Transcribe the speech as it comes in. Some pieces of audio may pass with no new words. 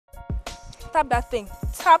Tap that thing.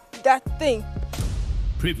 Tap that thing.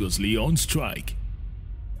 Previously on Strike.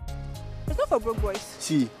 It's not for broke boys.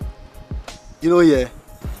 See, you know, yeah.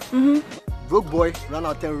 Broke boy run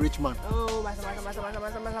out 10 rich man. Oh,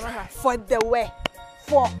 massa. For the way.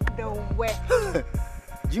 For the way.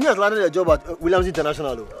 Jimmy has landed a job at Williams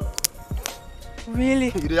International though. Really?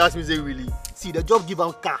 You didn't ask me say really. See, the job give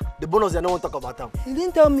him car. The bonus they don't want to talk about them. He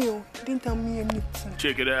didn't tell me. He didn't tell me anything.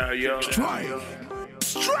 Check it out, yo.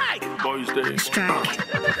 Strike. Boys day.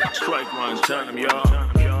 Strike one time, y'all.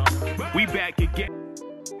 We back again.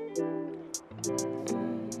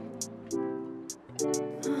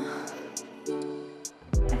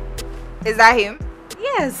 Is that him?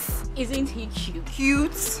 Yes. Isn't he cute?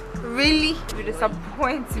 Cute? Really? You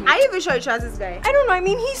disappoint me. Are you even sure you trust this guy? I don't know. I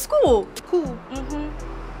mean, he's cool. Cool.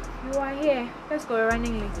 You are here. Let's go. We're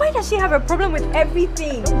running late. Why does she have a problem with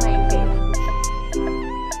everything? Don't mind him.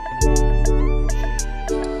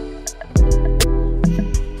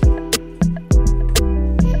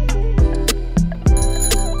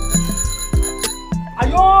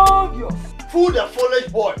 Ayongios! Food the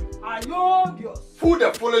foliage boy! Ayongios! Food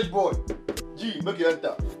the foliage boy! G, make you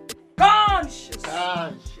enter. Conscious.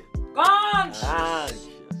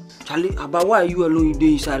 Charlie, but why are you alone you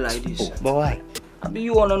dey inside like this? Oh, but why? I mean,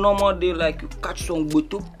 you on a normal day like you catch some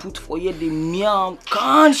to put for you the meow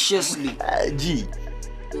consciously. G.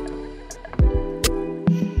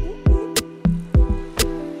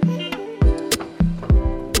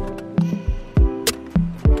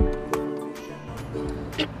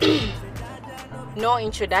 No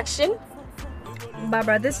introduction?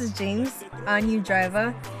 Barbara, this is James, our new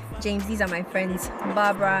driver. James, these are my friends,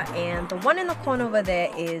 Barbara, and the one in the corner over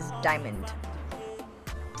there is Diamond.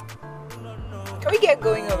 Can we get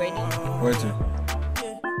going already? Where to?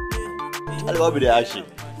 Charlie, what be the action?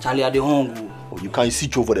 Charlie, I dey hungry. Oh, you can't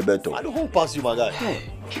sit over the bed. I don't want pass you, my guy.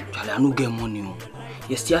 Hey, Charlie, I no get money.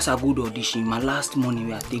 Yesterday I go to audition. My last money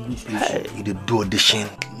we I take good place. Hey, you did do audition.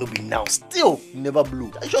 No be now. Still, you never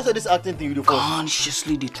blew. I just said this acting thing you do for.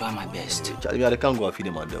 Consciously, they try my best. Charlie, I can't go and feed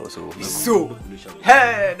them out there. So,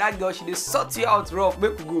 Hey, that girl, she dey sort you out rough.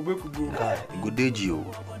 Make we go. Guy, you go dead you.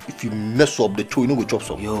 If you mess up the show, you no go chop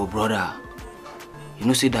some. Yo, brother, you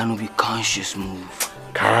know say that no be conscious move.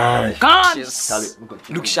 Conscious. Charlie,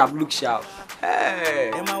 Look sharp.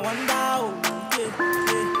 Hey.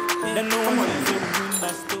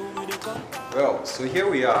 Well, so here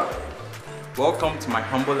we are. Welcome to my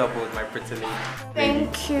humble abode, my pretty lady.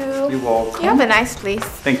 Thank you. You're welcome. You have a nice place.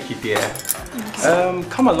 Thank you, dear.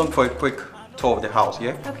 Come along for a quick tour of the house,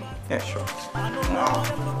 yeah? Okay. Yeah, sure.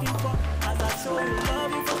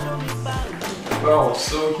 Well,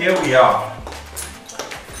 so here we are.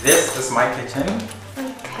 This is my kitchen.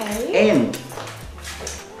 Okay. And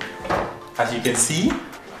as you can see,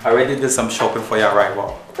 I already did some shopping for your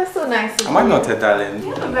arrival. That's so nice of Am I you. not a darling?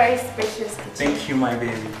 You have a very spacious kitchen. Thank you, my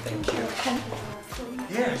baby. Thank you.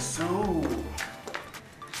 Yeah, so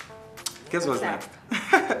guess what's next?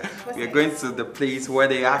 We are going to the place where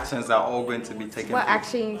the actions are all going to be taken Well, place.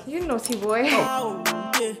 actually, you naughty boy. Oh.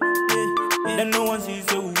 No one sees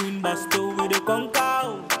a win, but still with a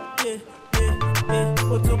conquer.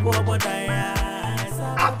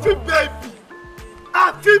 Happy baby!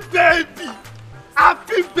 Happy baby!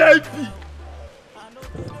 Happy baby!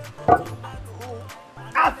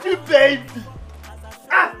 Happy baby!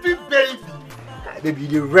 Happy baby! Baby,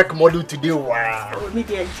 you wreck model today, wow! Oh,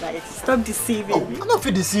 maybe excited. Stop deceiving me. I'm not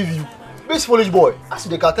fit deceive you. Base foliage boy. As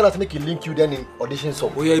they can tell us make you link you then in audition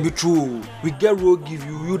song. Oh yeah, it be true. We get road give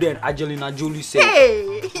you then Angelina Jolie say.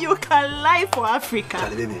 Hey, you can lie for Africa.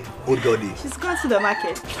 Charlie, baby, old girl day. She's gone to the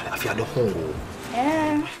market. I feel the hunger.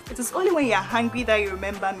 It is only when you are hungry that you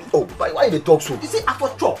remember me. Oh, but why they talk so? You see, I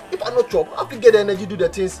for chop. If I not chop, I have to get the energy to do the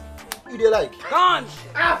things you they like. Gone.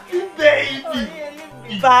 Happy baby!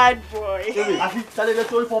 Bad boy. I think Charlie, let's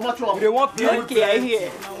go for my chop. They want Okay, I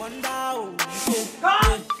hear.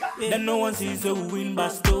 Then no one sees a win, but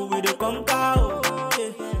still with a conquer.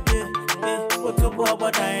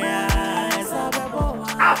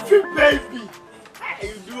 Happy baby!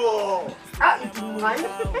 Hey, you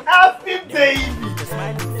happy baby!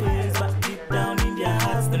 Down in their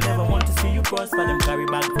hearts, they never want to see you prosper. Them carry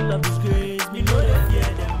back full of disgrace. Me know they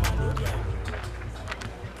fear them.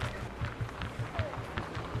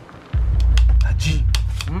 G.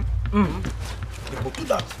 We go do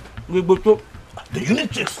that. We go to The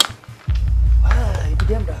unit checks.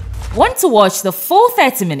 Want to watch the full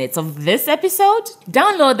 30 minutes of this episode?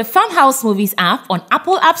 Download the Farmhouse Movies app on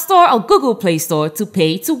Apple App Store or Google Play Store to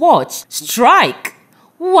pay to watch. Strike.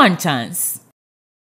 One chance.